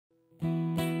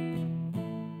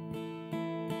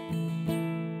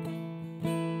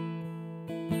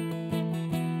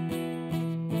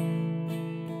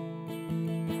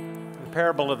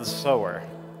parable of the sower.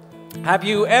 Have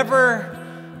you ever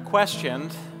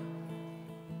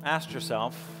asked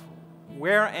yourself,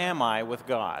 where am I with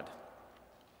God?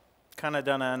 Kind of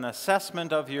done an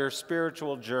assessment of your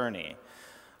spiritual journey,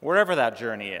 wherever that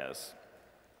journey is.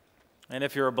 And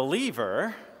if you're a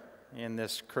believer in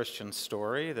this Christian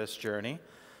story, this journey,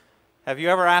 have you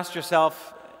ever asked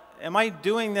yourself, am I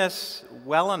doing this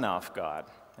well enough, God?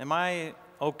 Am I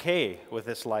okay with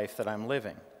this life that I'm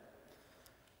living?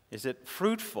 Is it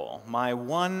fruitful, my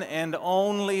one and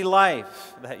only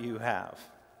life that you have?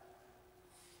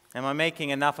 Am I making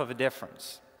enough of a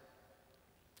difference?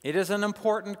 It is an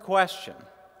important question.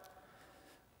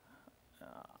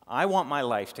 I want my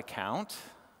life to count.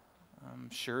 I'm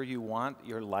sure you want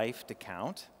your life to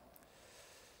count.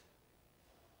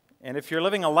 And if you're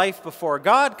living a life before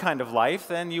God kind of life,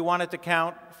 then you want it to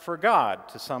count for God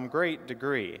to some great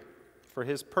degree, for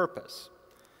His purpose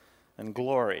and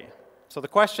glory. So the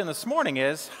question this morning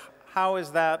is, how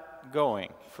is that going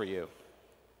for you?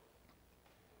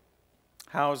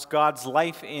 How's God's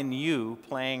life in you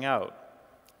playing out?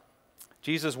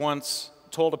 Jesus once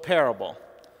told a parable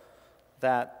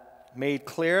that made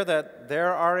clear that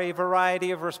there are a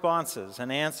variety of responses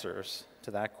and answers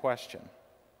to that question.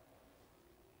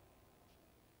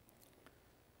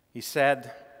 He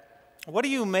said, "What do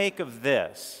you make of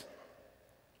this?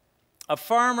 A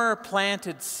farmer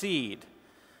planted seed,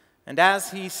 and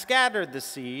as he scattered the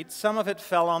seed, some of it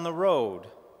fell on the road,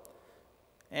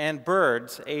 and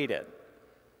birds ate it.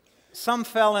 Some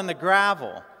fell in the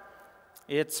gravel.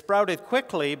 It sprouted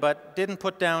quickly, but didn't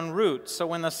put down roots, so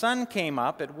when the sun came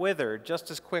up, it withered just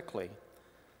as quickly.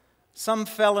 Some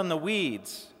fell in the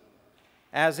weeds.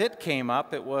 As it came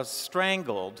up, it was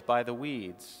strangled by the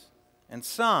weeds. And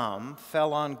some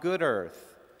fell on good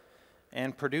earth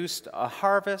and produced a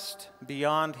harvest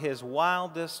beyond his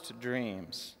wildest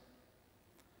dreams."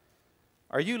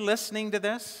 Are you listening to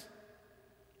this?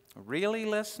 Really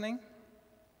listening?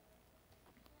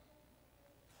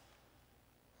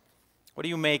 What do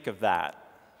you make of that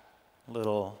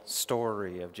little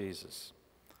story of Jesus?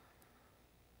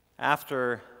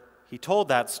 After he told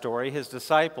that story, his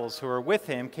disciples who were with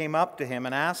him came up to him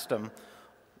and asked him,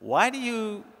 "Why do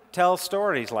you tell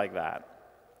stories like that?"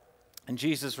 And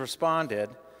Jesus responded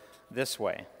this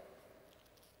way.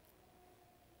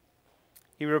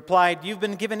 He replied, "You've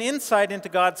been given insight into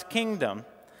God's kingdom.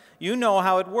 You know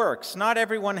how it works. Not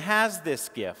everyone has this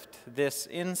gift, this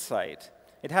insight.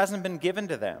 It hasn't been given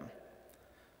to them.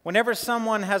 Whenever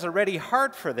someone has a ready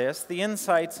heart for this, the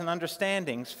insights and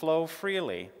understandings flow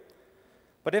freely.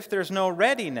 But if there's no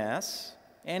readiness,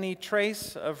 any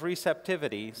trace of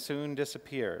receptivity soon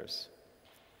disappears.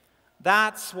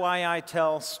 That's why I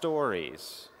tell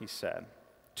stories," he said,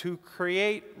 "to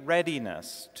create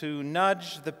readiness, to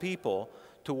nudge the people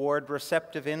toward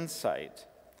receptive insight.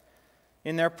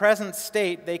 In their present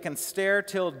state, they can stare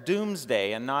till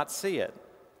doomsday and not see it,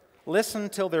 listen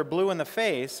till they're blue in the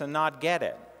face and not get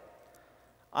it.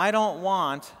 I don't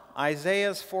want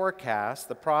Isaiah's forecast,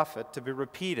 the prophet, to be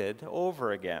repeated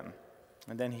over again."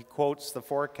 And then he quotes the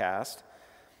forecast.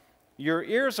 "Your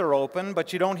ears are open,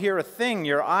 but you don't hear a thing.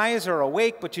 Your eyes are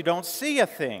awake, but you don't see a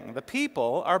thing. The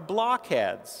people are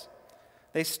blockheads.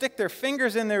 They stick their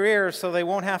fingers in their ears so they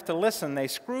won't have to listen. They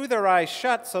screw their eyes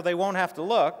shut so they won't have to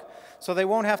look, so they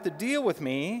won't have to deal with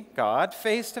me, God,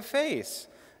 face to face,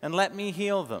 and let me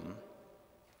heal them."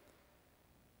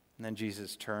 And then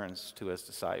Jesus turns to his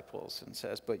disciples and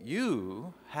says, "But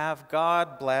you have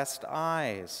God-blessed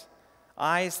eyes,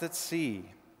 eyes that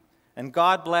see, and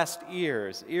God-blessed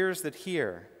ears, ears that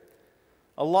hear.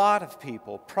 A lot of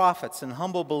people, prophets and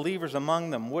humble believers among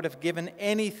them, would have given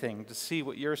anything to see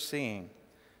what you're seeing,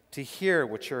 to hear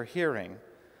what you're hearing,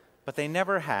 but they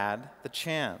never had the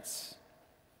chance."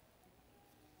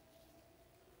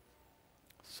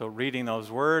 So reading those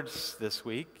words this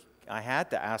week, I had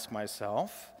to ask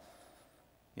myself,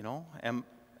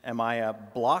 am I a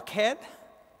blockhead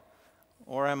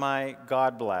or am I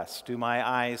God-blessed? Do my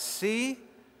eyes see,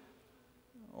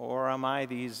 or am I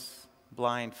these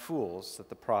blind fools that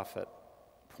the prophet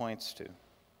points to?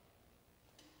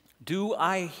 Do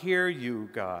I hear you,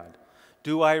 God?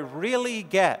 Do I really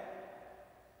get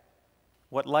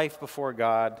what life before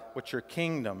God, what your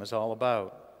kingdom is all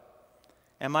about?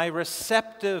 Am I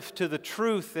receptive to the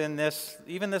truth in this,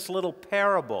 even this little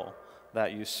parable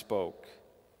that you spoke?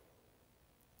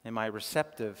 Am I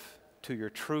receptive to your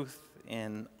truth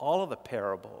in all of the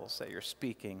parables that you're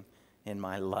speaking in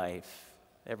my life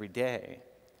every day?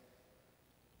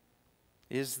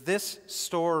 Is this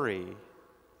story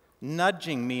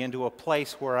nudging me into a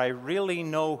place where I really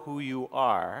know who you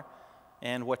are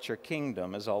and what your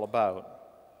kingdom is all about?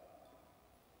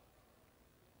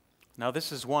 Now,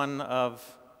 this is one of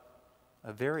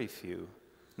a very few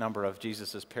number of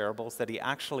Jesus' parables that he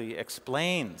actually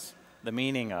explains the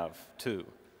meaning of, too.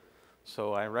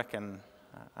 So I reckon,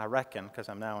 because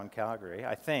I'm now in Calgary,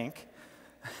 I think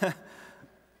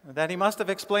that he must have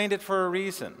explained it for a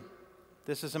reason.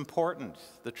 This is important,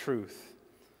 the truth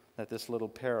that this little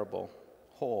parable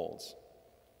holds.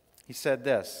 He said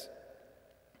this: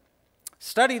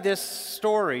 "Study this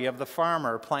story of the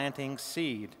farmer planting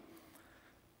seed.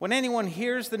 When anyone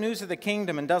hears the news of the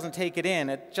kingdom and doesn't take it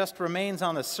in, it just remains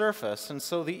on the surface, and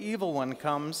so the evil one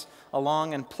comes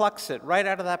along and plucks it right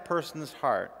out of that person's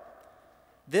heart.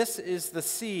 This is the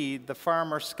seed the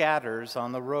farmer scatters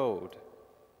on the road.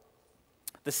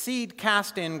 The seed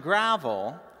cast in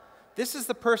gravel, this is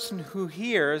the person who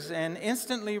hears and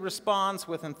instantly responds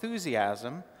with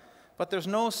enthusiasm, but there's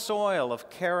no soil of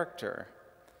character.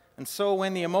 And so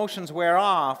when the emotions wear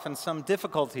off and some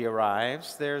difficulty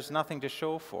arrives, there's nothing to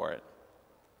show for it.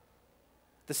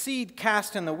 The seed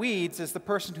cast in the weeds is the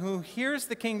person who hears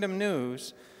the kingdom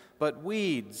news, but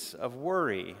weeds of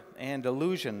worry and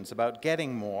illusions about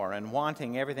getting more and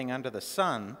wanting everything under the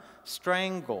sun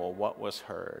strangle what was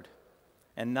heard,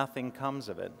 and nothing comes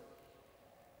of it.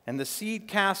 And the seed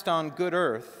cast on good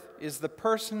earth is the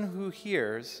person who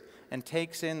hears and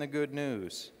takes in the good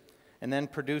news, and then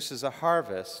produces a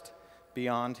harvest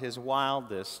beyond his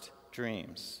wildest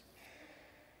dreams."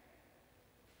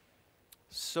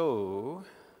 So,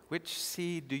 which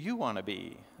seed do you want to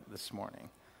be this morning?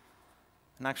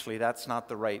 And actually, that's not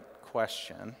the right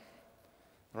question.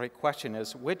 The right question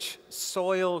is, which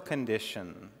soil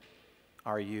condition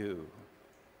are you?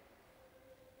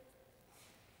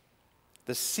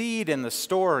 The seed in the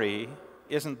story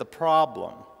isn't the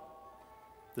problem.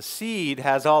 The seed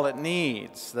has all it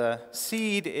needs. The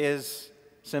seed is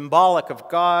symbolic of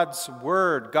God's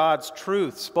word, God's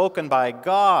truth, spoken by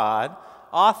God,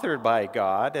 authored by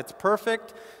God. It's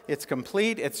perfect, it's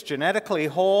complete, it's genetically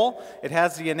whole. It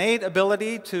has the innate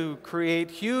ability to create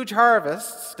huge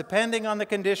harvests depending on the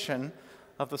condition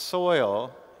of the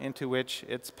soil into which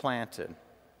it's planted.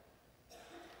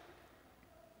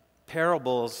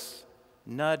 Parables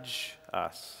nudge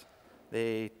us.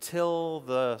 They till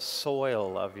the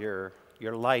soil of your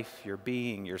life, your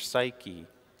being, your psyche.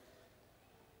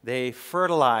 They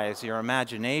fertilize your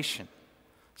imagination.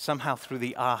 Somehow through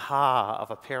the aha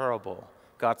of a parable,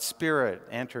 God's Spirit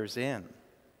enters in.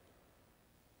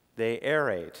 They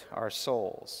aerate our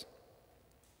souls.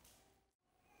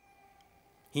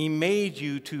 He made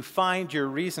you to find your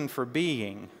reason for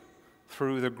being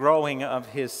through the growing of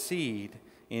His seed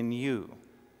in you.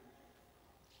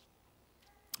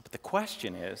 But the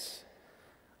question is,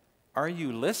 are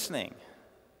you listening?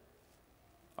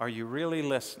 Are you really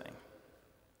listening?